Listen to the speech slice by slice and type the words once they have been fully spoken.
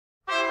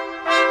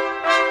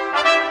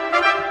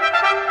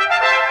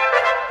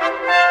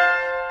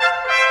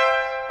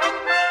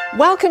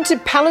Welcome to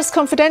Palace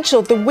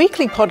Confidential, the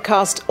weekly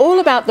podcast all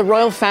about the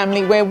royal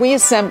family, where we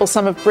assemble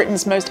some of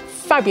Britain's most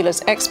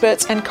fabulous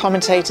experts and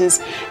commentators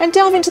and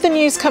delve into the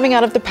news coming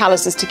out of the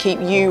palaces to keep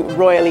you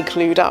royally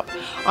clued up.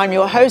 I'm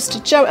your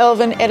host, Jo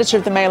Elvin, editor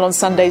of the Mail on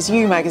Sunday's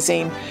You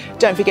magazine.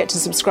 Don't forget to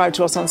subscribe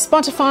to us on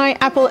Spotify,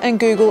 Apple and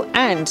Google,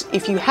 and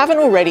if you haven't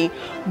already,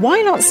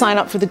 why not sign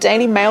up for the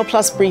Daily Mail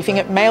Plus briefing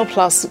at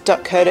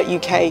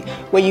mailplus.co.uk,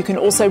 where you can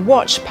also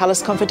watch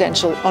Palace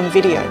Confidential on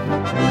video.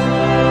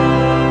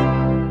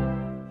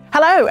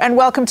 Hello and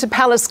welcome to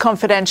Palace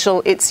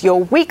Confidential. It's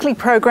your weekly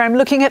programme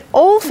looking at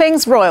all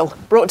things royal,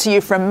 brought to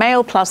you from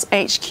Mail Plus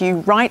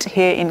HQ right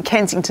here in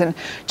Kensington.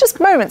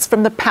 Just moments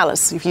from the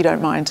palace, if you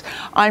don't mind.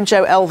 I'm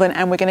Jo Elvin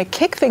and we're going to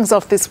kick things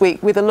off this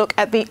week with a look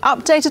at the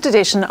updated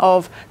edition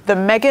of The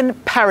Meghan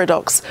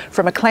Paradox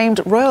from acclaimed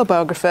royal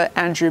biographer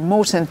Andrew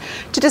Morton.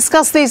 To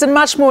discuss these and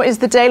much more is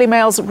the Daily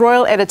Mail's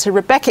royal editor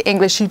Rebecca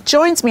English, who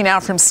joins me now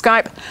from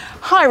Skype.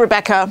 Hi,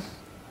 Rebecca.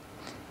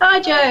 Hi,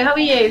 Jo. How are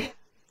you?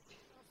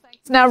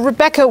 Now,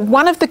 Rebecca,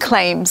 one of the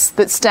claims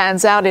that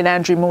stands out in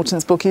Andrew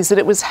Morton's book is that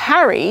it was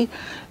Harry,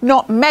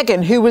 not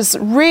Meghan, who was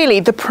really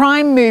the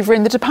prime mover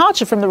in the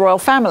departure from the royal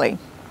family.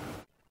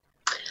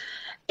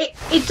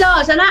 It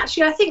does, and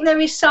actually I think there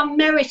is some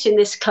merit in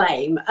this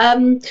claim.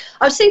 I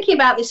was thinking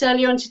about this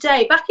earlier on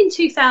today. Back in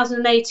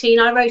 2018,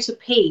 I wrote a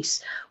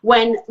piece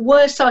when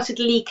word started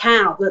to leak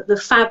out that the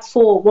Fab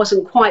Four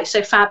wasn't quite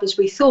so fab as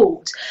we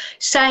thought,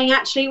 saying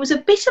actually it was a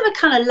bit of a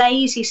kind of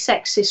lazy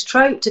sexist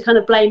trope to kind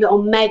of blame it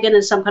on Meghan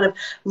and some kind of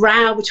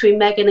row between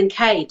Meghan and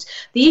Kate.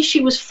 The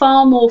issue was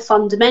far more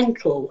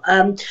fundamental,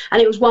 and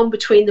it was one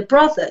between the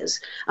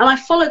brothers. And I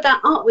followed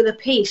that up with a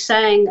piece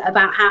saying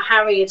about how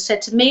Harry had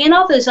said to me and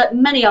others, like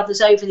many others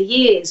over the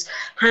years,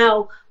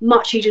 how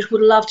much he just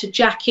would love to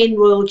jack in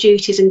royal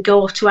duties and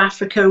go off to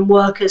Africa and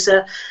work as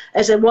a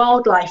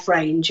wildlife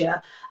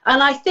ranger.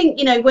 And I think,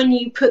 you know, when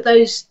you put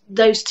those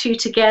two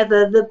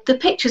together, the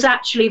picture's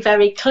actually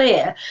very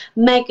clear.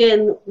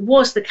 Meghan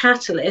was the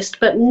catalyst,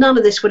 but none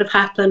of this would have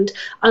happened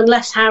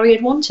unless Harry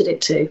had wanted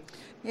it to.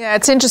 Yeah,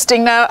 it's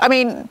interesting. Now, I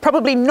mean,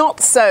 probably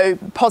not so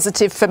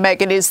positive for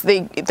Meghan is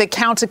the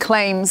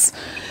counterclaims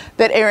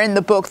that are in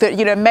the book that,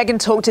 you know, Meghan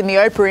talked in the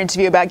Oprah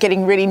interview about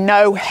getting really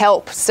no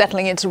help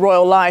settling into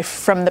royal life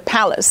from the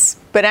palace.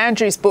 But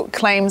Andrew's book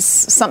claims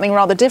something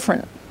rather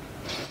different.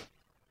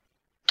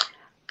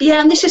 Yeah,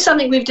 and this is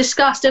something we've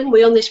discussed, haven't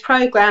we, on this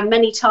programme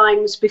many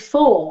times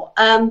before.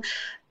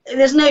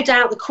 There's no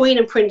doubt the Queen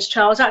and Prince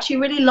Charles actually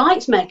really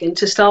liked Meghan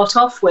to start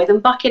off with,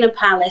 and Buckingham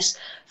Palace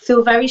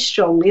feel very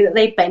strongly that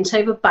they bent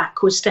over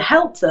backwards to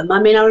help them.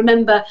 I mean, I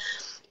remember,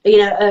 you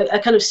know, a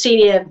kind of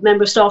senior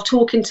member of staff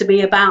talking to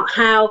me about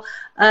how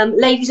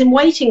ladies in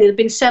waiting had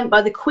been sent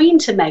by the Queen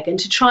to Meghan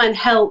to try and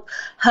help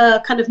her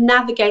kind of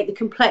navigate the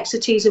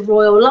complexities of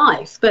royal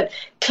life. But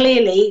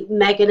clearly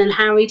Meghan and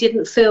Harry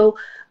didn't feel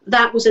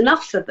that was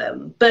enough for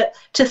them. But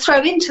to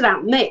throw into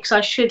that mix,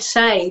 I should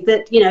say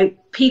that, you know,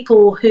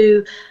 people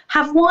who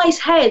have wise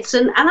heads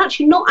and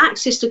actually not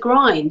axes to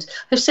grind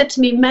have said to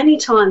me many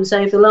times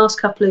over the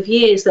last couple of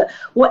years that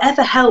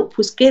whatever help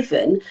was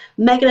given,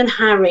 Meghan and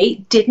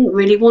Harry didn't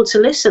really want to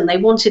listen. They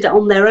wanted it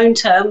on their own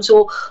terms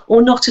or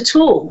not at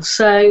all.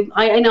 So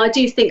I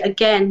do think,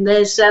 again,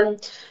 there's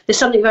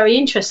something very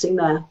interesting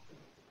there.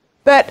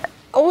 But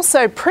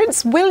also,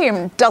 Prince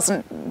William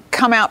doesn't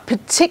come out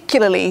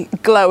particularly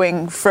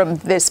glowing from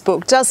this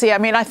book, does he? I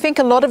mean, I think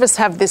a lot of us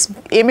have this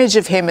image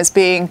of him as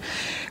being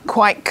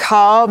quite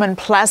calm and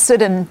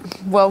placid and,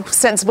 well,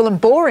 sensible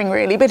and boring,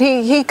 really. But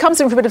he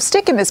comes in for a bit of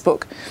stick in this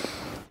book.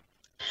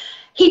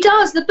 He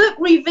does. The book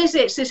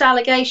revisits this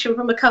allegation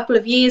from a couple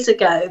of years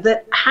ago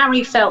that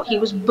Harry felt he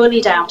was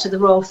bullied out of the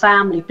royal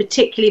family,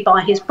 particularly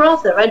by his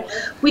brother. And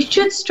we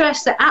should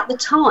stress that at the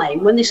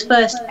time when this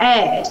first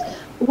aired,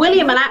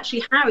 William and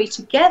actually Harry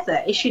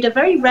together issued a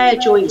very rare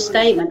joint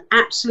statement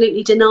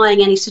absolutely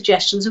denying any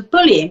suggestions of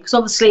bullying, because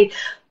obviously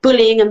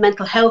bullying and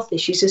mental health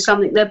issues is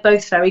something they're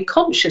both very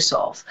conscious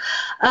of.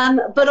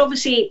 But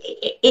obviously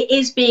it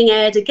is being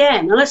aired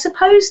again. And I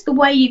suppose the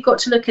way you've got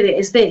to look at it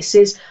is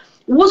this,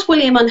 was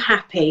William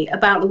unhappy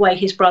about the way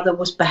his brother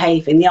was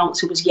behaving? The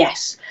answer was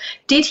yes.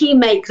 Did he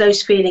make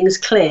those feelings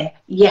clear?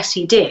 Yes,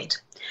 he did.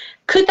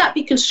 Could that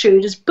be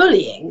construed as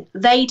bullying?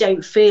 They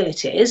don't feel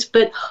it is,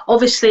 but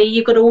obviously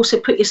you've got to also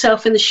put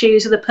yourself in the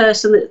shoes of the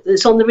person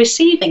that's on the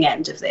receiving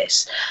end of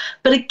this.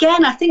 But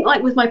again, I think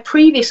like with my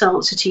previous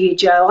answer to you,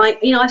 Jo,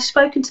 I've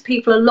spoken to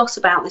people a lot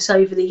about this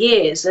over the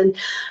years, and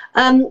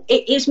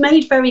it is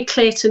made very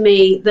clear to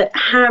me that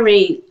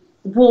Harry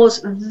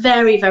was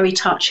very, very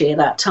touchy at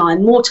that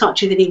time, more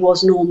touchy than he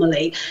was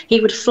normally. He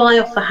would fly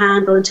off the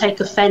handle and take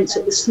offence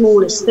at the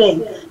smallest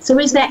thing. So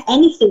is there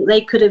anything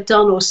they could have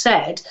done or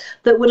said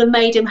that would have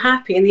made him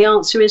happy? And the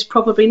answer is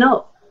probably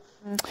not.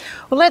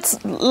 Well,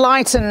 let's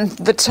lighten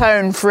the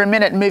tone for a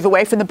minute and move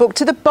away from the book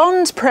to the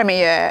Bond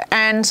premiere.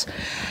 And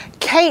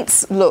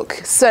Kate's look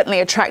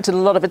certainly attracted a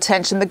lot of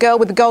attention. The girl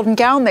with the golden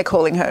gown, they're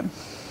calling her.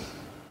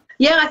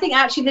 Yeah, I think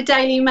actually the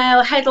Daily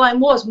Mail headline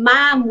was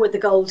 "Man with the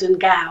Golden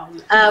Gown,"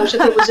 which I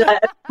thought was a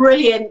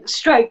brilliant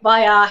stroke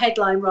by our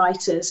headline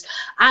writers.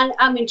 And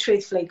I mean,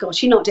 truthfully, God,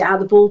 she knocked it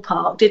out of the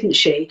ballpark, didn't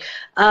she?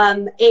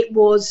 It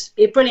was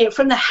brilliant,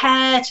 from the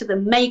hair to the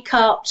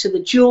makeup to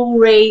the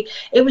jewellery.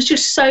 It was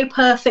just so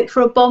perfect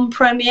for a Bond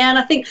premiere. And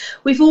I think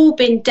we've all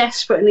been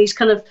desperate in these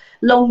kind of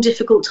long,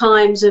 difficult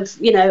times of,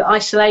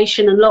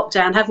 isolation and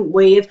lockdown, haven't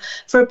we,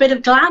 for a bit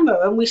of glamour,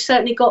 and we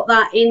certainly got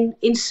that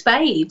in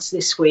spades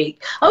this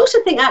week. I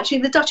also think actually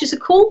the Duchess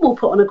of Cornwall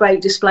put on a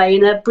great display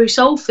in a Bruce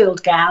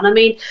Oldfield gown. I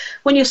mean,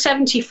 when you're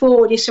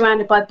 74 and you're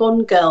surrounded by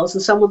Bond girls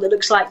and someone that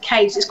looks like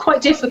Kate, it's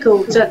quite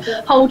difficult to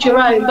hold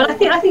your own, but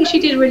I think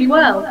she did really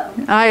well.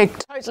 I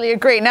totally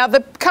agree. Now,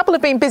 the couple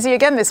have been busy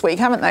again this week,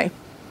 haven't they?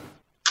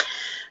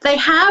 They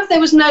have. There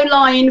was no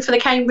line for the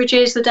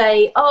Cambridges the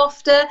day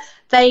after.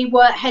 They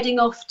were heading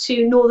off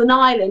to Northern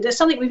Ireland. It's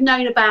something we've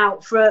known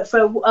about for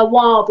a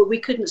while, but we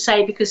couldn't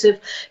say because of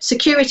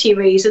security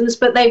reasons.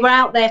 But they were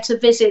out there to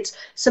visit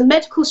some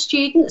medical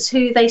students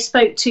who they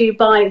spoke to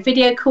by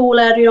video call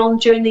earlier on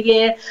during the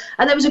year.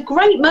 And there was a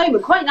great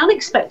moment, quite an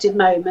unexpected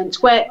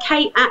moment, where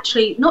Kate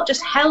actually not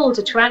just held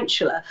a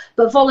tarantula,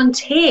 but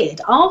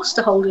volunteered, asked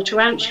to hold a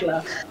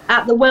tarantula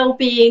at the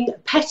Wellbeing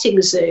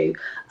Petting Zoo.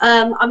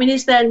 I mean,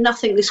 is there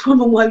nothing this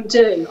woman won't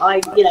do?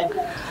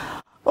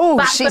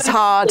 Oh, she's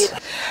hard.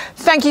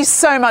 Thank you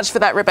so much for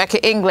that,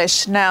 Rebecca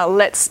English. Now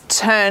let's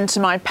turn to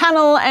my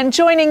panel, and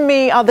joining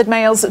me are the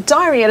Mail's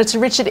diary editor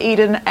Richard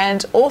Eden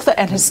and author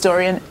and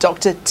historian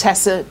Dr.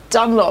 Tessa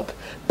Dunlop.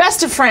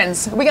 Best of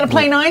friends. Are we going to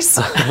play nice?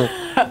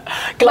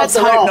 Let's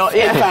hope not,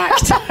 in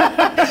fact.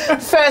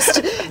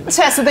 First,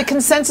 Tessa, the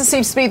consensus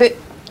seems to be that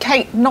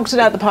Kate knocked it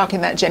out of the park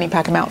in that Jenny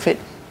Packham outfit.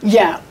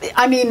 Yeah,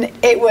 I mean,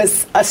 it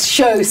was a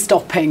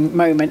show-stopping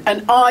moment,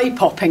 an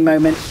eye-popping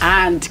moment,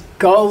 and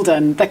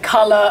golden, the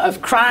colour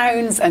of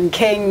crowns and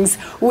kings.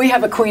 We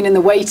have a queen in the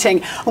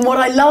waiting. And what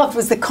I loved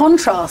was the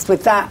contrast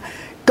with that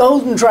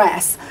golden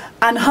dress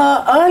and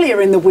her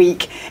earlier in the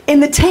week in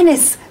the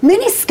tennis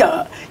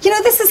miniskirt.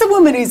 This is a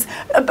woman who's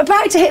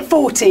about to hit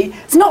 40,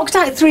 has knocked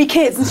out 3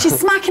 kids, and she's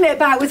smacking it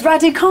about with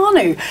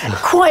Raducanu.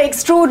 Quite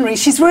extraordinary.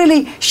 She's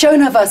really shown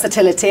her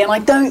versatility, and I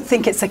don't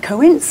think it's a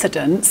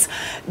coincidence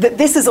that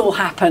this has all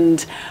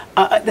happened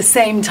at the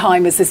same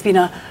time as there's been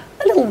a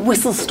little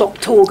whistle-stop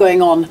tour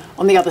going on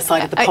the other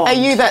side of the pond. Are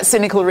you that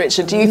cynical,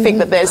 Richard? Do you think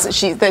that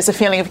there's a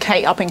feeling of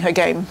Kate upping her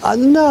game?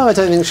 No, I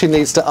don't think she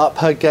needs to up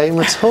her game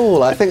at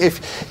all. I think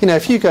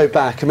if you go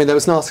back, I mean, there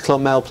was an article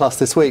on Mail Plus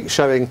this week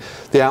showing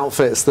the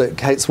outfits that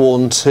Kate's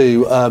worn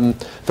to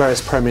various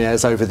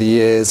premieres over the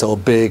years, or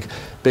big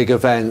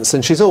events,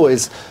 and she's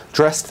always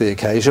dressed the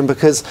occasion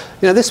because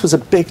this was a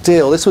big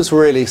deal. This was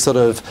really sort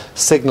of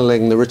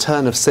signalling the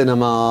return of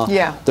cinema,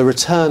 the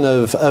return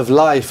of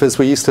life as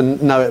we used to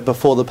know it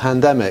before the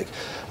pandemic.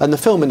 And the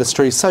film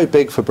industry is so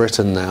big for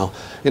Britain now,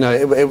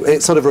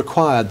 it sort of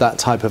required that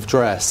type of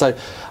dress. So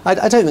I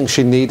don't think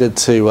she needed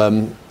to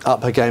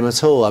up her game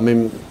at all. I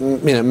mean,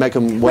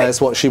 Meghan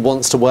wears what she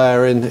wants to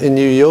wear in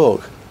New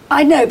York.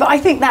 I know, but I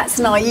think that's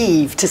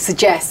naive to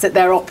suggest that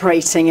they're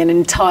operating in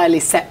entirely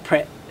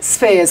separate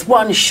spheres.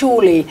 One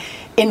surely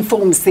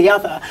informs the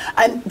other,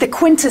 and the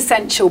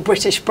quintessential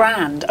British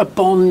brand, a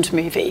Bond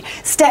movie,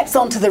 steps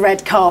onto the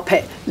red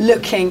carpet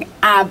looking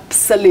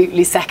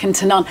absolutely second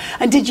to none.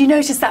 And did you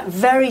notice that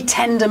very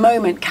tender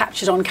moment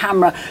captured on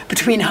camera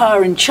between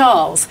her and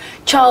Charles?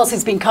 Charles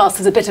has been cast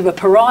as a bit of a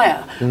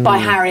pariah by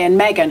Harry and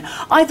Meghan.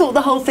 I thought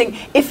the whole thing,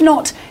 if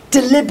not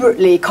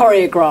deliberately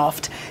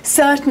choreographed,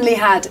 certainly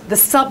had the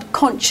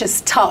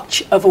subconscious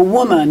touch of a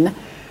woman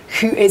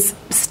who is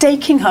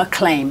staking her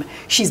claim.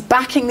 She's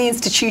backing the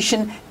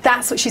institution.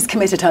 That's what she's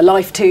committed her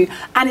life to.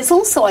 And it's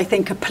also, I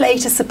think, a play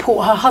to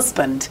support her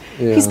husband,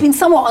 who's been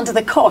somewhat under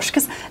the cosh.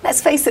 Because,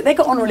 let's face it, they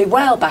got on really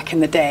well back in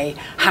the day,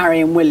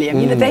 Harry and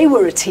William. They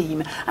were a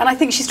team. And I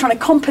think she's trying to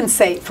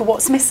compensate for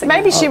what's missing.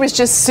 Maybe she was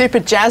just super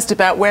jazzed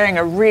about wearing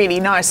a really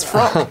nice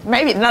frock.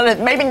 maybe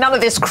none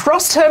of this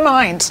crossed her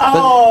mind.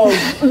 Oh,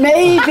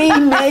 maybe.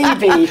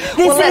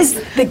 This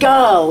is the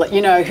girl,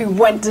 who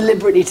went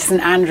deliberately to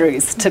St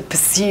Andrews to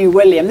pursue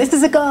William. This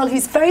is a girl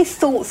who's very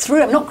thought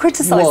through. I'm not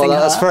criticising her. Well,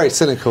 that's very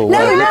cynical.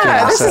 No,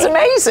 this is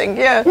amazing.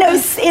 Yeah. No,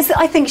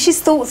 I think she's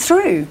thought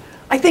through.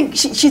 I think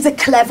she's a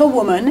clever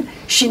woman.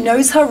 She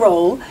knows her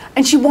role,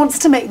 and she wants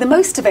to make the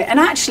most of it. And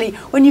actually,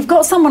 when you've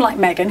got someone like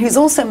Meghan, who's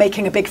also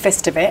making a big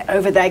fist of it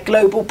over their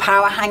global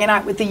power, hanging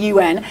out with the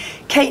UN,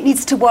 Kate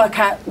needs to work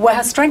out where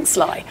her strengths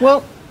lie.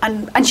 Well,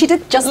 and she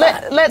did just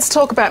that. Let's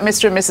talk about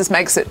Mr. and Mrs.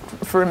 Megxit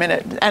for a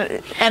minute.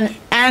 And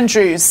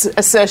Andrew's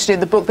assertion in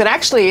the book that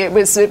actually it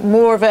was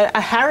more of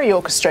a Harry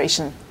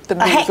orchestration. A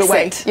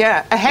hexit.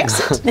 Yeah, a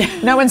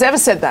hexit. No one's ever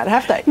said that,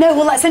 have they? No,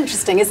 well, that's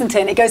interesting, isn't it?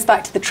 And it goes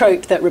back to the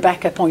trope that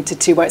Rebecca pointed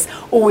to, where it's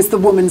always the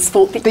woman's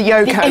fault, the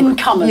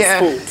incomer's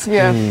fault.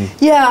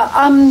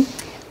 Yeah.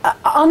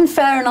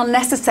 Unfair and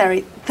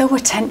unnecessary. There were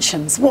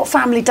tensions. What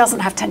family doesn't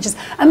have tensions?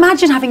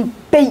 Imagine having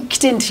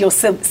baked into your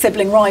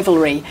sibling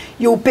rivalry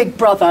your big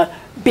brother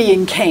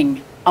being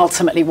king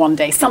ultimately one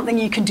day, something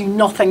you can do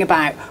nothing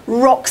about,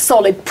 rock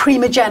solid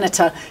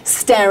primogenitor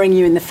staring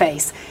you in the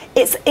face.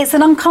 It's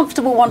an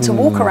uncomfortable one to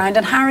walk around,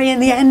 and Harry in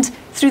the end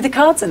threw the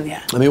cards in the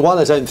air. I mean, while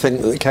I don't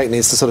think that Kate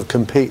needs to sort of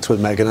compete with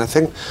Meghan, I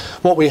think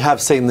what we have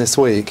seen this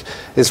week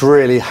is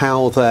really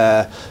how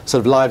their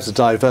sort of lives are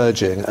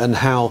diverging, and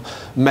how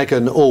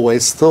Meghan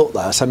always thought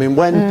that. I mean,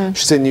 when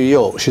she's in New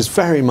York, she's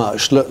very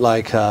much looked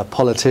like a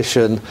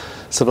politician,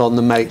 sort of on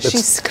the make.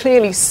 She's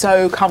clearly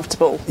so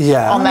comfortable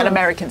on that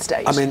American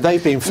stage. I mean,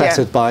 they've been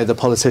feted by the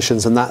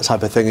politicians and that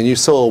type of thing, and you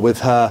saw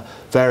with her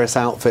various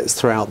outfits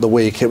throughout the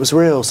week, it was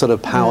real sort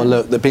of power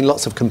look. There've been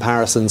lots of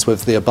comparisons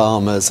with the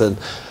Obamas, and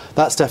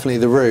that's definitely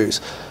the route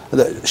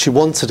that she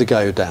wanted to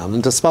go down.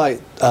 And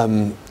despite,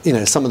 some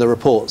of the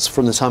reports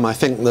from the time, I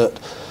think that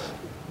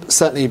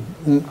certainly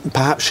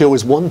perhaps she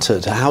always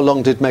wanted. How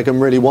long did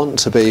Meghan really want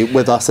to be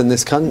with us in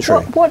this country?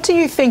 What do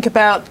you think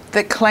about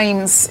the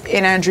claims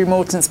in Andrew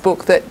Morton's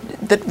book that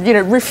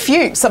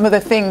refute some of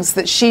the things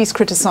that she's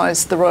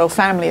criticised the royal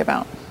family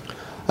about?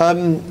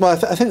 Well,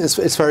 I think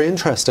it's very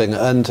interesting,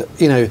 and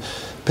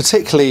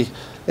particularly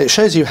it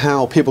shows you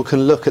how people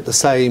can look at the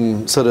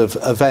same sort of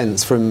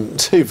events from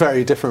two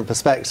very different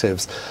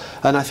perspectives.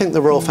 And I think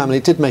the royal family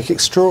did make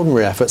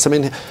extraordinary efforts. I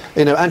mean,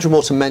 Andrew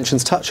Morton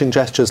mentions touching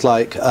gestures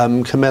like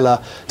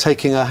Camilla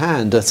taking her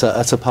hand at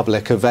a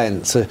public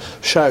event to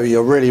show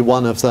you're really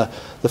one of the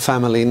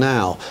family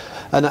now.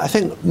 And I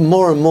think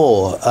more and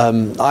more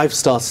I've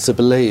started to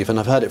believe, and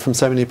I've heard it from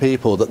so many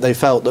people, that they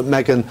felt that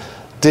Meghan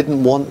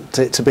didn't want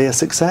it to be a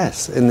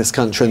success in this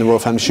country, in the royal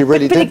family. She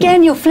really didn't. But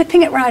again, you're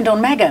flipping it round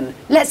on Meghan.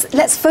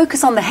 Let's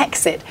focus on the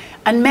Hexit,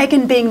 and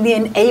Meghan being the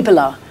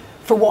enabler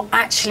for what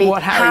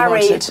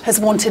Harry has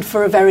wanted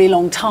for a very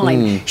long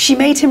time. She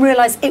made him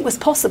realise it was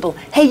possible.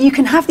 Hey, you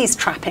can have these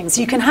trappings,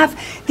 you can have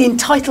the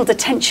entitled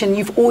attention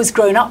you've always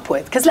grown up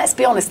with, because let's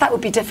be honest, that would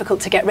be difficult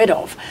to get rid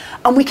of.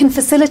 And we can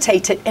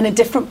facilitate it in a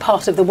different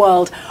part of the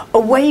world,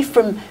 away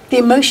from the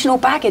emotional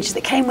baggage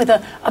that came with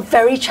a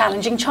very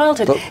challenging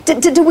childhood.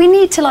 Do we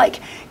need to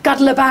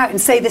guddle about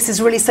and say this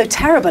is really so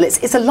terrible?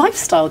 It's a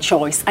lifestyle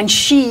choice, and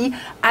she,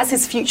 as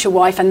his future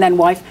wife and then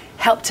wife,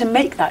 helped him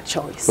make that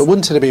choice. But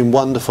wouldn't it have been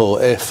wonderful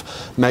if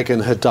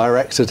Meghan had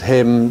directed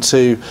him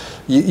to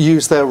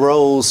use their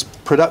roles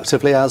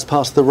productively as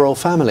part of the royal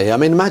family? I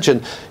mean,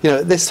 imagine,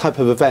 this type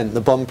of event,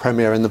 the Bond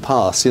premiere in the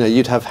past,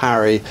 you'd have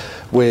Harry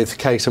with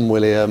Kate and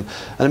William,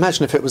 and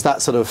imagine if it was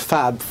that sort of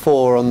Fab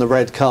Four on the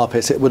red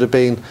carpet. It would have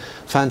been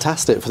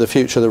fantastic for the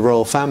future of the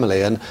royal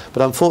family.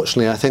 But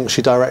unfortunately, I think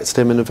she directed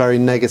him in a very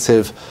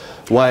negative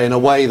way, in a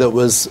way that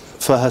was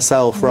for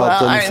herself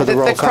rather than for the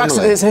royal family. The crux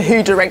of it is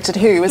who directed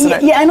who, isn't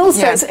it? Yeah, and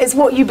also it's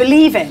what you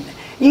believe in.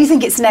 You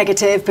think it's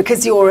negative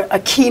because you're a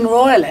keen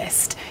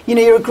royalist.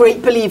 You're a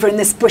great believer in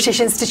this British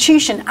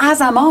institution, as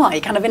am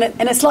I, kind of in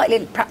a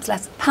slightly perhaps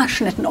less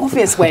passionate and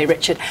obvious way,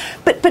 Richard.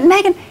 But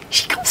Meghan,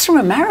 she comes from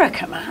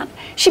America, man.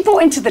 She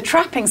bought into the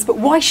trappings, but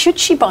why should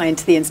she buy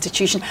into the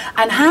institution?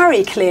 And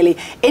Harry, clearly,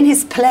 in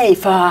his play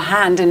for her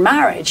hand in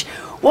marriage,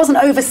 wasn't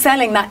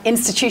overselling that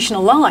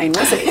institutional line,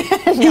 was he?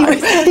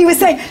 He was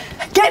saying,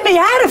 get me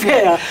out of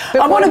here.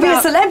 I want to be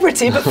a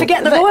celebrity, but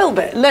forget the royal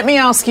bit. Let me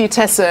ask you,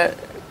 Tessa,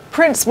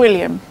 Prince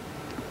William,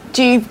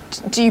 do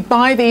you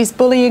buy these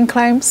bullying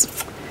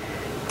claims?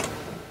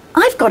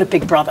 I've got a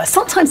big brother.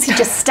 Sometimes he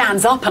just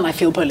stands up and I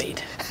feel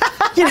bullied.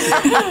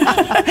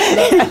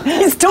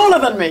 He's taller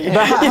than me.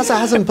 But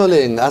hasn't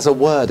bullying as a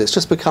word, it's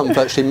just become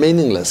virtually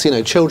meaningless.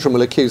 Children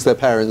will accuse their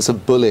parents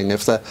of bullying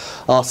if they're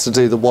asked to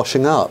do the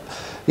washing up.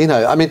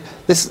 I mean,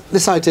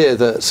 this idea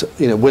that,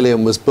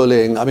 William was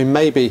bullying, I mean,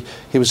 maybe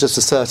he was just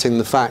asserting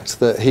the fact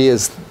that he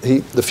is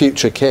the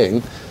future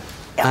king,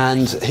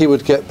 and he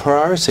would get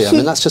priority. I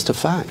mean, that's just a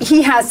fact.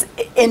 He has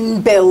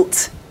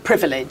inbuilt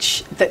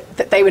privilege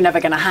that they were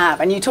never going to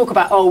have. And you talk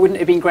about, wouldn't it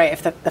have been great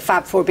if the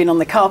Fab Four had been on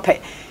the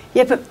carpet?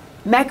 Yeah, but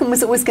Meghan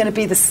was always going to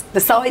be the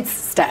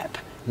sidestep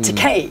to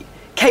Kate.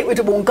 Kate would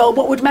have worn gold.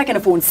 What would Meghan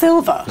have worn?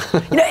 Silver.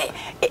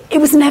 It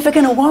was never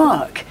going to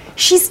work.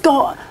 She's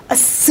got a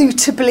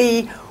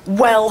suitably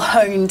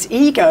well-honed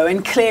ego,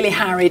 and clearly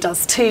Harry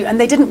does too, and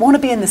they didn't want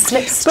to be in the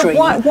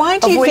slipstream of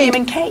William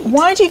and Kate.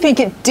 Why do you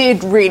think it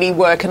did really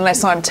work,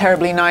 unless I'm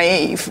terribly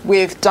naive,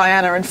 with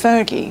Diana and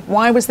Fergie?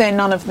 Why was there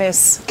none of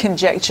this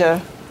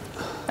conjecture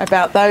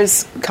about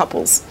those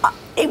couples?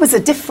 It was a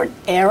different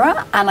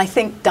era, and I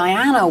think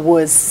Diana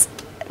was...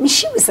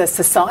 she was a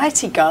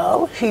society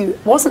girl who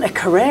wasn't a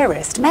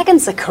careerist.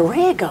 Meghan's a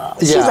career girl.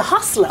 She's a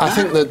hustler. I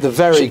think that the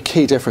very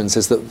key difference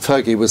is that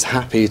Fergie was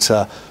happy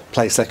to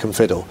play second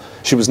fiddle.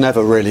 She was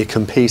never really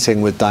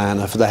competing with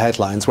Diana for the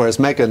headlines, whereas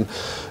Meghan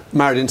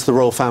married into the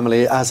royal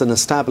family as an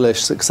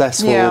established,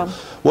 successful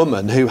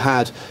woman who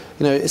had...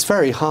 it's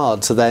very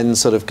hard to then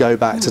sort of go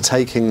back to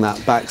taking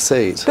that back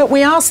seat. But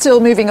we are still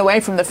moving away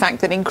from the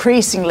fact that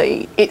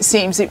increasingly it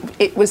seems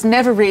it was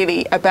never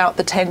really about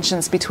the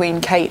tensions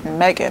between Kate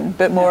and Meghan,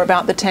 but more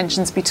about the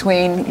tensions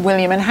between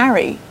William and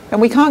Harry.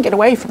 And we can't get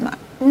away from that.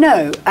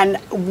 No, and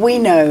we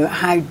know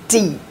how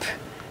deep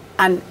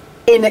and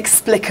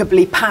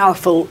inexplicably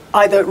powerful,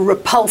 either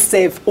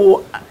repulsive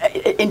or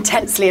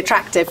intensely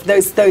attractive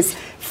those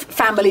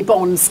family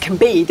bonds can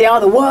be. They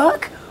either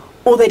work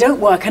or they don't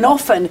work, and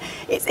often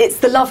it's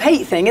the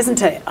love-hate thing,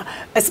 isn't it?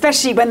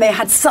 Especially when they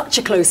had such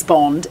a close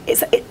bond,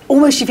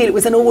 almost you feel it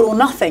was an all or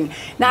nothing.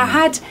 Now,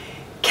 had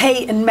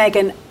Kate and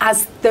Meghan,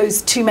 as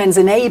those two men's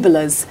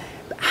enablers,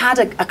 had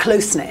a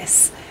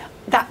closeness,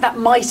 that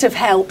might have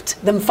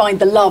helped them find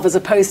the love, as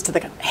opposed to the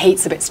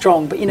hate's a bit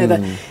strong, but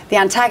the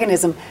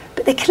antagonism.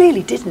 But they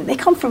clearly didn't. They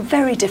come from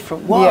very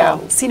different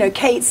worlds. Yeah.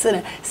 Kate's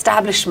an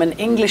establishment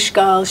English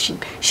girl.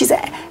 She's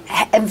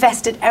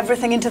invested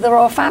everything into the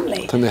royal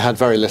family. And they had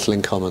very little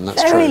in common.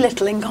 That's true. Very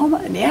little in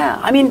common. Yeah.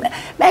 I mean,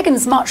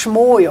 Meghan's much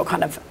more your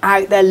kind of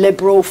out there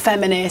liberal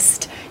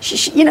feminist.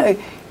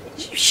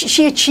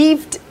 She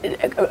achieved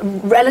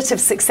relative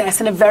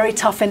success in a very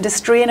tough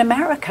industry in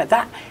America.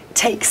 That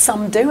takes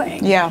some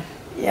doing. Yeah.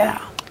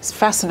 Yeah. It's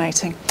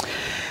fascinating.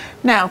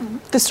 Now,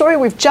 the story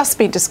we've just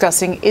been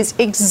discussing is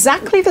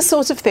exactly the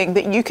sort of thing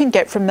that you can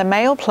get from the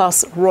Mail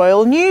Plus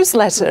Royal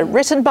Newsletter,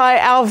 written by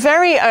our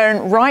very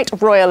own right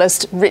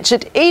royalist,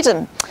 Richard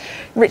Eden.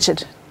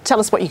 Richard, tell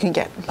us what you can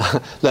get.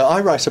 Look, I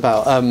write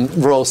about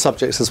royal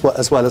subjects as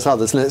well as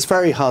others, and it's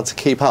very hard to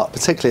keep up,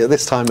 particularly at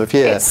this time of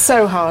year. It's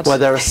so hard. Where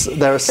there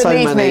are so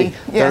many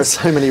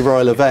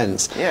royal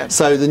events. Yeah.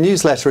 So the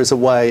newsletter is a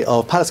way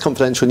of Palace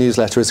Confidential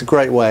newsletter is a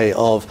great way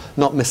of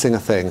not missing a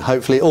thing.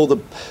 Hopefully, all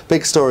the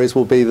big stories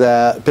will be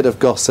there. A bit of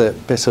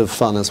gossip, bit of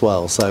fun as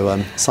well.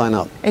 So sign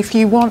up. If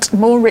you want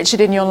more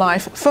Richard in your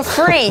life for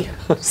free,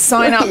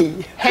 sign up.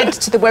 Head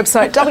to the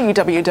website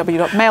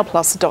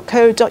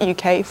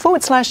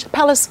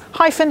www.mailplus.co.uk/Palace-newsletter.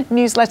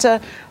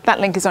 That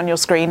link is on your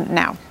screen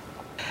now.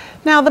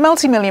 Now, the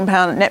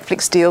multi-million-pound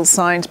Netflix deal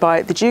signed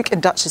by the Duke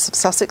and Duchess of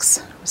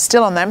Sussex,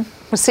 still on them,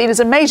 was seen as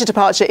a major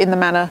departure in the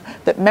manner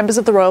that members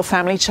of the royal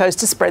family chose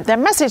to spread their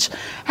message.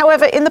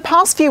 However, in the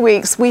past few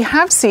weeks, we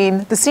have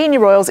seen the senior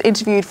royals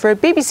interviewed for a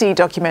BBC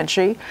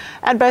documentary,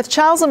 and both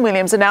Charles and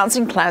William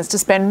announcing plans to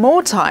spend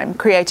more time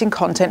creating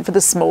content for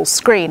the small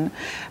screen.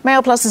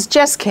 Mail Plus's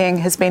Jess King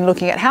has been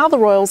looking at how the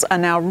royals are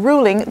now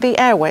ruling the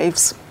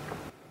airwaves.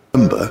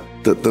 Remember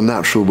that the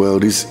natural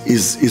world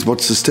is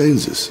what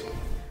sustains us.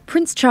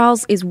 Prince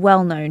Charles is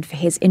well known for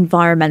his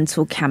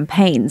environmental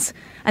campaigns,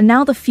 and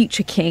now the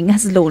future king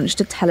has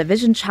launched a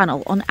television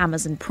channel on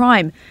Amazon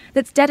Prime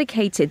that's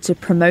dedicated to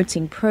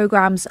promoting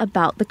programmes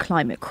about the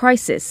climate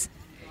crisis.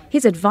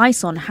 His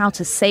advice on how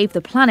to save the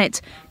planet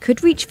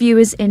could reach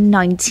viewers in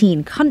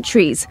 19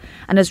 countries,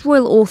 and as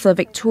royal author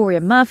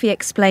Victoria Murphy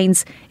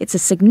explains, it's a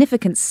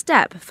significant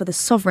step for the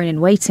sovereign in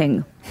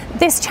waiting.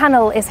 This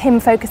channel is him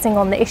focusing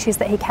on the issues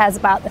that he cares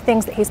about, the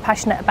things that he's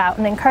passionate about,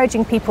 and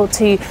encouraging people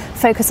to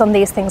focus on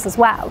these things as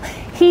well.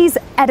 He's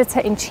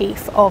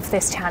editor-in-chief of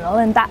this channel,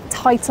 and that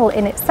title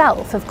in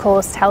itself, of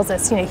course, tells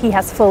us, he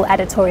has full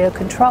editorial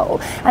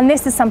control. And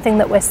this is something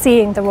that we're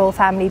seeing the royal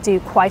family do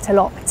quite a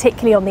lot,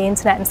 particularly on the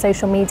internet and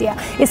social media,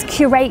 is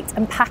curate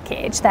and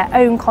package their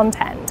own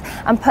content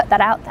and put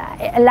that out there.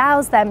 It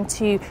allows them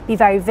to be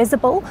very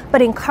visible,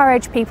 but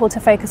encourage people to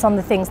focus on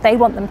the things they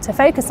want them to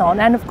focus on,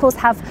 and of course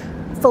have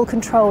full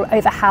control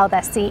over how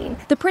they're seen.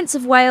 The Prince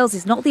of Wales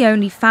is not the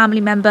only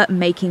family member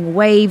making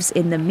waves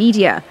in the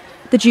media.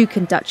 The Duke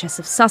and Duchess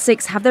of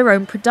Sussex have their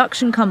own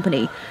production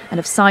company and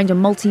have signed a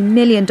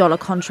multi-million-dollar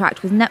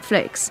contract with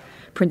Netflix.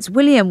 Prince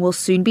William will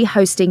soon be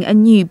hosting a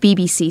new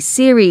BBC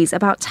series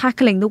about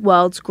tackling the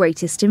world's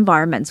greatest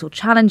environmental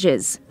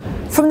challenges.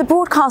 From the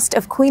broadcast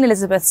of Queen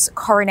Elizabeth's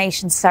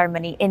coronation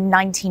ceremony in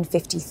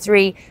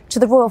 1953 to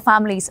the royal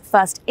family's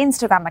first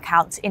Instagram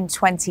account in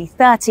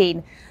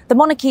 2013, the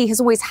monarchy has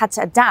always had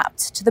to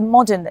adapt to the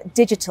modern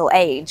digital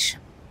age.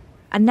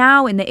 And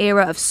now, in the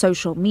era of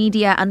social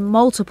media and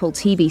multiple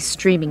TV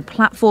streaming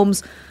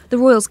platforms, the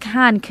royals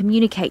can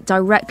communicate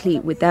directly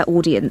with their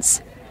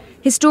audience.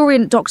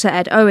 Historian Dr.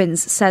 Ed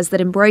Owens says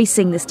that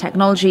embracing this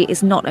technology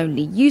is not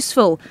only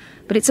useful,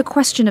 but it's a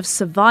question of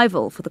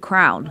survival for the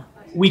crown.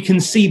 We can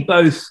see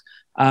both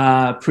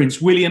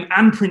Prince William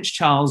and Prince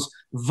Charles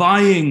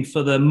vying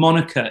for the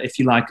moniker, if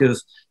you like,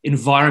 of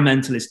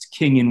environmentalist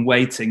king in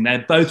waiting.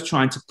 They're both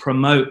trying to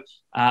promote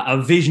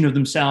a vision of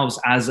themselves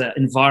as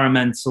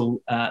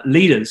environmental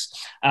leaders.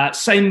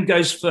 Same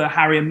goes for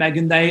Harry and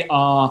Meghan. They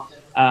are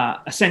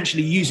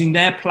essentially using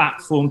their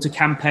platform to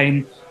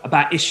campaign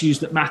about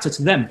issues that matter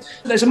to them.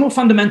 There's a more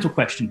fundamental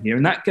question here,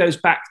 and that goes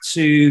back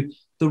to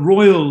the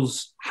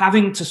royals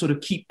having to sort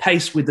of keep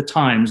pace with the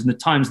times and the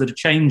times that are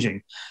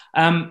changing.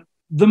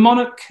 The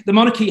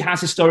monarchy has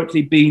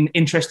historically been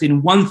interested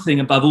in one thing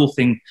above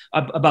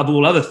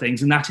all other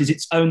things, and that is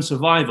its own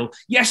survival.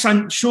 Yes,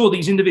 I'm sure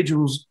these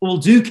individuals all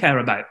do care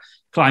about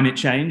climate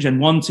change and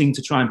wanting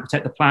to try and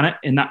protect the planet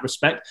in that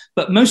respect,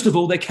 but most of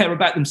all, they care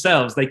about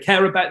themselves. They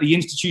care about the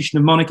institution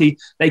of monarchy.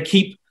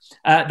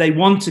 They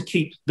want to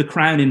keep the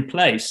crown in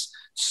place.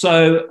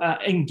 So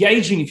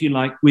engaging, if you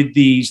like, with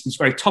these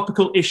very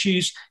topical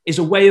issues is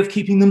a way of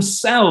keeping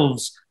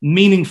themselves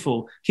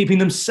meaningful, keeping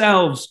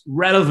themselves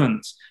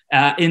relevant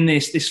in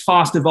this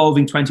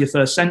fast-evolving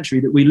 21st century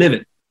that we live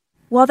in.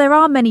 While there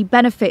are many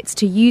benefits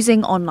to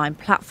using online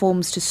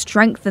platforms to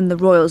strengthen the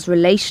royals'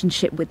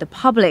 relationship with the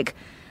public,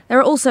 There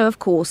are also, of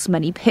course,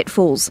 many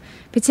pitfalls,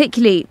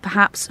 particularly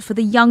perhaps for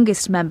the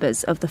youngest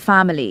members of the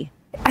family.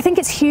 I think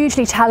it's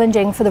hugely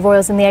challenging for the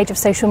royals in the age of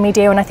social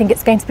media, and I think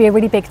it's going to be a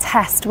really big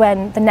test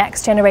when the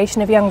next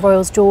generation of young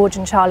royals, George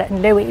and Charlotte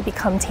and Louis,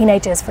 become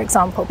teenagers, for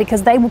example,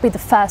 because they will be the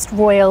first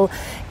royal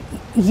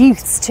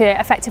youths to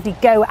effectively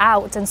go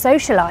out and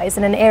socialise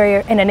in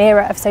an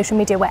era of social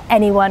media where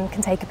anyone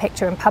can take a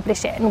picture and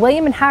publish it. And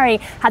William and Harry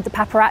had the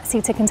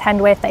paparazzi to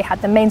contend with, they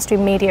had the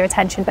mainstream media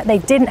attention, but they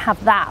didn't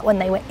have that when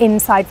they were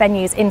inside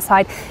venues,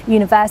 inside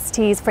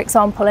universities, for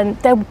example, and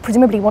they'll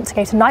presumably want to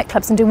go to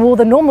nightclubs and do all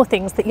the normal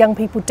things that young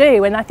people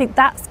do. And I think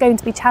that's going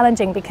to be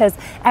challenging because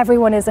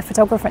everyone is a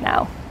photographer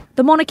now.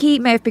 The monarchy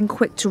may have been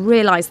quick to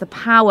realise the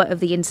power of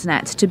the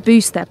internet to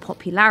boost their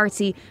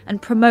popularity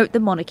and promote the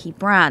monarchy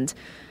brand.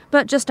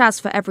 But just as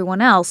for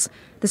everyone else,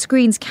 the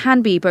screens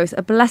can be both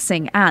a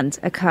blessing and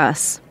a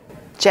curse.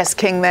 Jess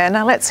King there.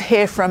 Now let's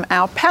hear from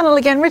our panel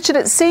again. Richard,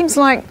 it seems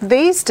like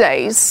these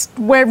days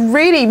we're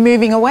really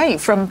moving away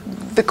from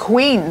the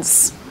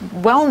Queen's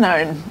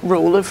well-known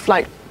rule of,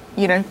 like,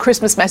 you know,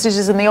 Christmas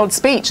messages and the odd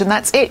speech, and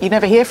that's it. You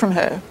never hear from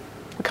her.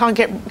 We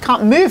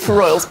can't move for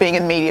royals being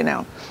in media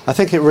now. I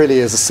think it really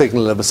is a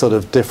signal of a sort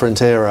of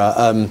different era.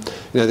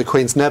 The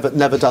Queen's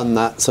never done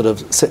that sort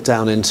of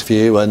sit-down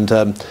interview, and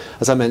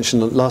as I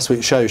mentioned on last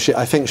week's show,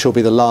 I think she'll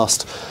be the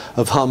last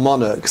of our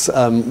monarchs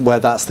where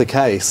that's the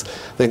case.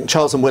 I think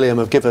Charles and William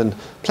have given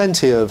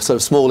plenty of sort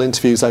of small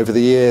interviews over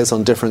the years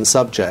on different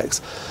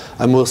subjects,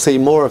 and we'll see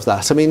more of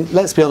that. I mean,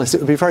 let's be honest, it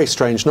would be very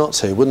strange not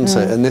to, wouldn't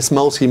it? In this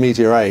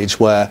multimedia age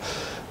where,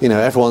 you know,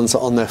 everyone's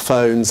on their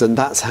phones and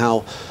that's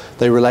how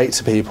they relate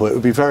to people, it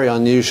would be very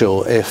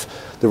unusual if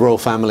the royal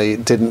family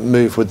didn't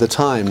move with the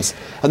times.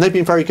 And they've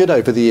been very good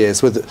over the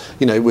years with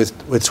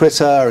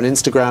Twitter and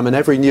Instagram and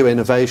every new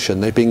innovation.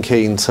 They've been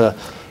keen to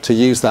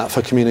use that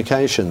for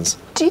communications.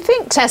 Do you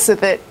think, Tessa,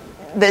 that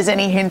there's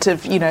any hint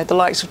of, you know, the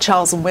likes of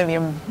Charles and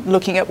William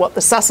looking at what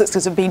the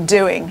Sussexes have been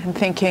doing and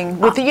thinking,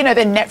 with the, you know,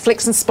 their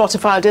Netflix and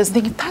Spotify ideas, and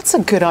thinking, that's a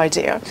good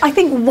idea? I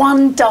think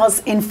one does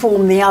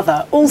inform the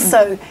other.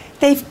 Also,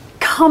 they've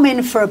come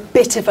in for a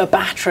bit of a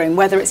battering,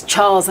 whether it's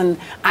Charles and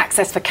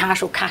Access for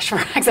Cash or Cash for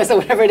Access or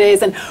whatever it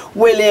is, and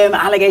William,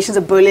 allegations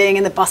of bullying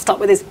and the bust up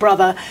with his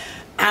brother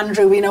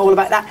Andrew, we know all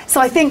about that. So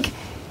I think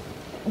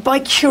by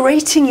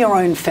curating your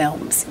own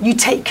films, you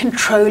take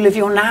control of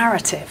your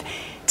narrative.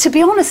 To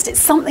be honest, it's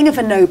something of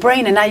a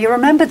no-brainer. Now, you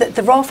remember that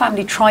the royal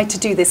family tried to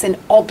do this in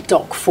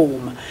obdoc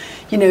form,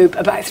 you know,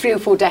 about 3 or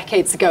 4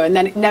 decades ago, and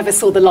then it never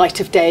saw the light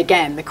of day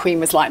again. The Queen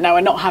was like, no,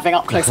 we're not having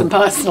up close and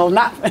personal and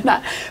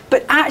that.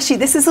 But actually,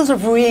 this is a sort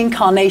of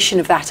reincarnation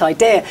of that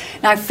idea.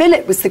 Now,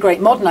 Philip was the great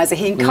moderniser.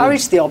 He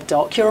encouraged the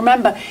obdoc. You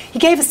remember, he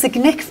gave a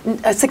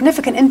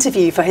significant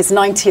interview for his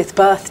 90th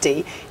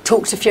birthday,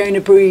 talked to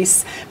Fiona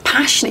Bruce,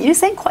 passionate, you know,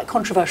 saying quite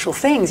controversial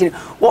things. You know,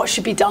 what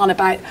should be done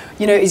about,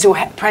 you know, is your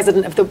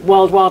president of the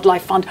World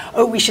Wildlife Fund?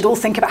 Oh, we should all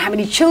think about how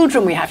many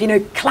children we have. You know,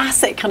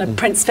 classic kind of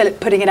Prince Philip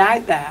putting it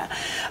out there.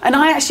 And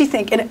I actually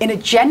think in a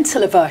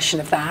gentler version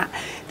of that,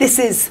 this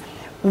is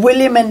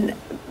William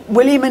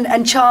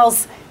and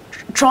Charles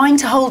trying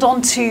to hold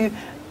on to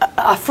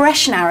a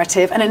fresh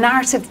narrative and a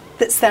narrative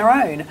that's their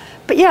own.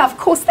 But yeah, of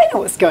course, they know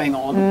what's going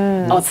on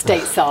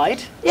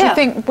stateside. Yeah. Do you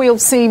think we'll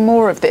see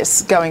more of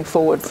this going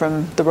forward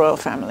from the royal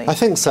family? I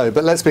think so,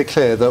 but let's be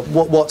clear that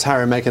what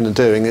Harry and Meghan are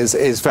doing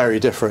is very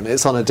different.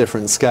 It's on a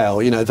different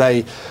scale. You know,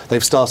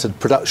 they've started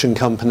production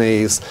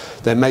companies,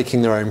 they're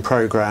making their own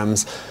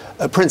programmes.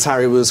 Prince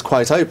Harry was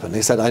quite open.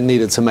 He said, I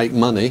needed to make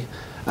money,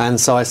 and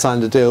so I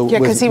signed a deal with Netflix. Yeah,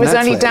 because he was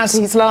only down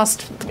to his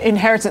last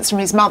inheritance from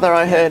his mother,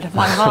 I heard.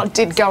 My heart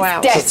did go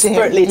out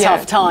desperately to him.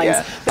 Tough times.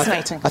 Yeah,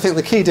 fascinating. I think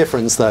the key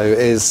difference, though,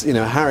 is, you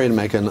know, Harry and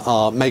Meghan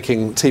are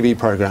making TV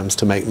programmes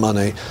to make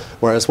money,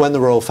 whereas when the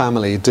royal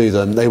family do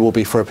them, they will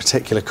be for a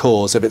particular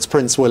cause. If it's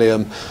Prince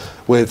William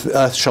with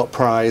Earthshot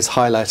Prize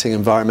highlighting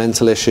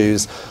environmental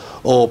issues,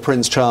 or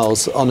Prince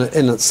Charles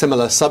in a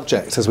similar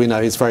subject, as we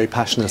know he's very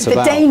passionate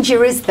about. The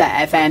danger is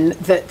there, then,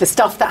 that the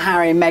stuff that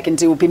Harry and Meghan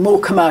do will be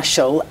more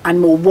commercial and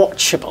more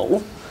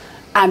watchable,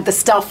 and the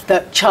stuff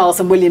that Charles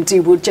and William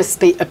do will just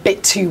be a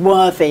bit too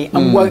worthy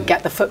and won't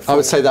get the footfall. I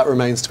would say that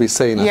remains to be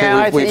seen.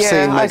 I think we've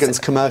seen Meghan's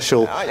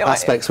commercial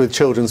aspects with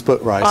children's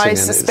book writing. I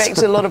suspect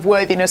a lot of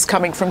worthiness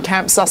coming from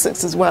Camp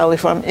Sussex as well,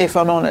 if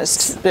I'm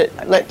honest. But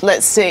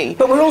let's see.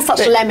 But we're all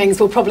such lemmings,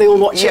 we'll probably all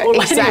watch it all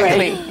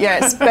exactly, anyway.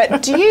 Yes.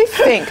 But do you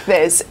think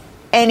there's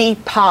any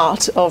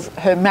part of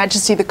Her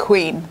Majesty the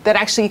Queen that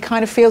actually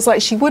kind of feels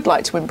like she would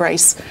like to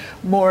embrace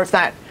more of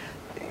that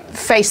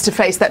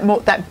face-to-face,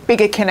 that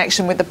bigger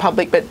connection with the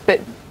public, but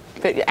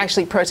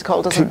actually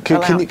protocol doesn't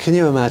allow? Can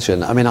you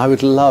imagine? I mean, I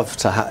would love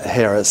to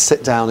hear a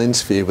sit-down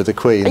interview with the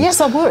Queen.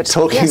 Yes, I would.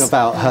 Talking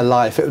about her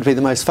life. It would be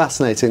the most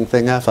fascinating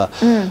thing ever.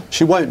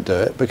 She won't do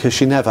it because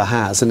she never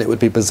has, and it would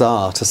be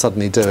bizarre to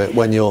suddenly do it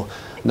when you're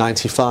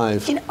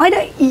 95. You know, I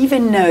don't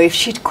even know if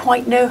she'd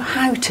quite know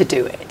how to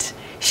do it.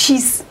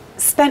 She's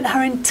spent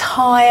her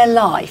entire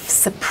life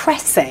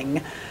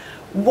suppressing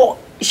what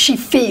she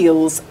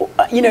feels,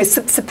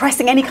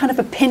 suppressing any kind of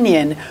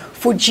opinion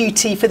for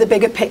duty, for the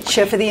bigger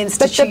picture, for the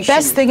institution. But the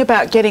best thing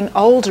about getting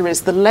older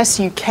is the less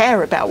you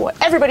care about what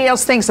everybody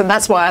else thinks, and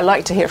that's why I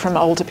like to hear from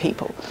older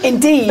people.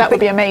 Indeed. That would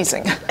be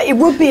amazing. It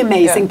would be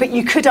amazing, but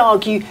you could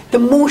argue the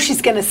more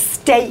she's going to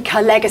stake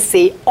her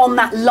legacy on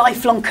that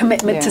lifelong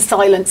commitment to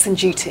silence and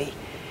duty.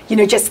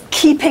 Just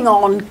keeping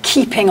on.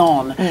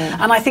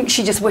 And I think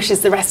she just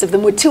wishes the rest of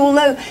them would too,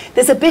 although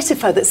there's a bit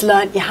of her that's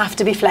learnt you have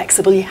to be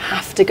flexible, you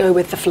have to go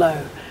with the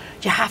flow,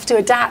 you have to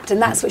adapt,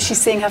 and that's what she's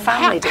seeing her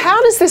family do.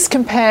 How does this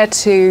compare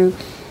to,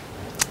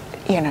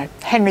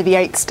 Henry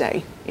VIII's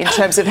day? In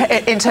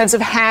terms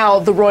of how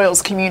the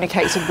royals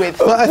communicated with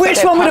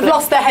which one would have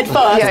lost their head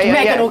first,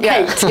 Meghan or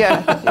Kate?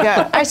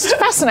 Yeah. It's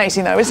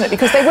fascinating though, isn't it?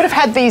 Because they would have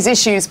had these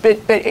issues, but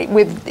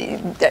with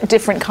a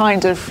different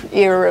kind of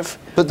era of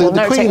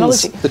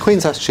technology. The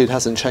Queen's attitude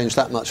hasn't changed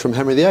that much from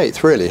Henry VIII,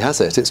 really,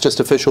 has it? It's just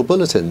official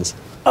bulletins.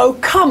 Oh,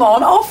 come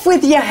on, off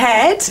with your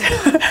head.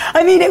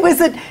 I mean, it was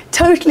a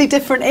totally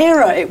different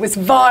era. It was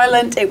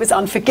violent, it was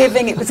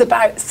unforgiving, it was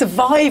about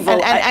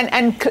survival.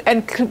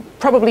 And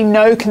probably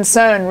no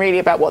concern really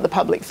about what the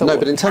public thought. No,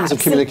 but in terms of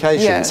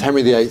communications,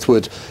 Henry VIII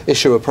would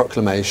issue a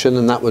proclamation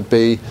and that would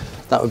be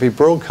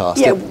broadcast.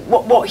 Yeah,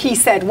 what he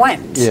said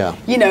went. Yeah.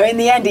 In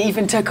the end, it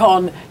even took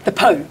on the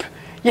Pope.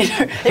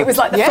 It was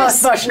like the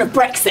first version of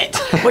Brexit.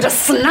 We'll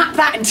just snap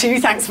that in two,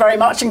 thanks very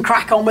much, and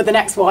crack on with the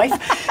next wife.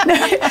 No,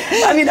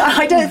 I mean,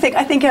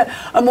 I think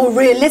a more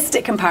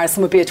realistic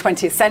comparison would be a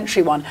 20th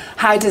century one.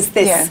 How does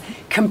this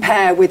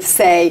compare with,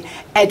 say,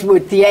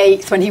 Edward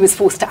VIII when he was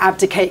forced to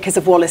abdicate because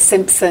of Wallis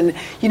Simpson?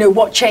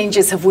 What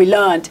changes have we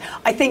learned?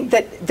 I think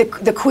that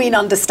the Queen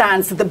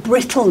understands that the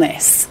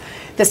brittleness,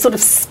 the sort of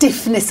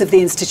stiffness of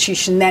the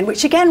institution then,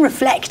 which again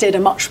reflected a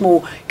much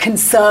more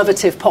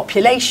conservative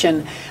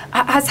population,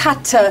 has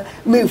had to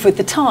move with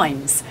the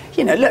times.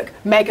 Look,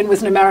 Meghan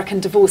was an American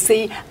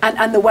divorcee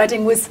and the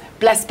wedding was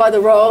blessed by the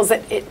royals.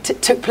 It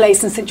took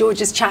place in St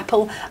George's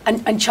Chapel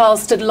and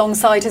Charles stood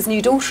alongside his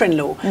new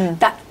daughter-in-law.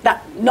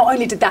 That not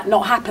only did that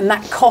not happen,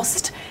 that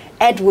cost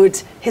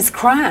Edward his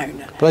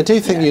crown. But I do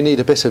think you need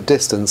a bit of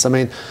distance. I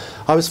mean,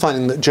 I was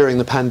finding that during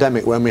the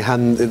pandemic, when we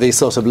had these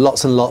sort of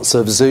lots and lots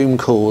of Zoom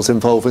calls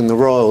involving the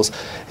royals,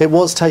 it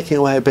was taking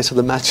away a bit of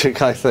the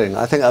magic, I think.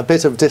 I think a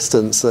bit of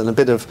distance and a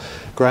bit of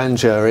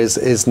grandeur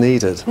is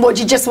needed. What,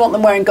 do you just want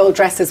them wearing gold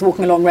dresses,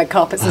 walking along red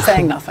carpets and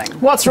saying nothing?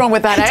 What's wrong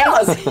with that, It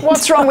does.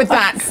 What's wrong with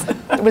that?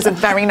 It was a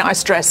very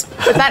nice dress.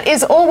 But that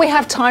is all we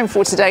have time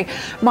for today.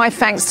 My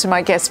thanks to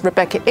my guests,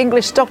 Rebecca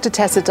English, Dr.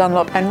 Tessa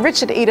Dunlop and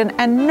Richard Eden,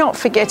 and not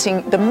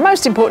forgetting the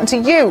most important to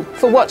you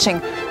for watching.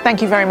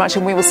 Thank you very much,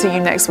 and we will see you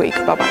next week.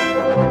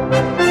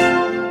 Bye-bye.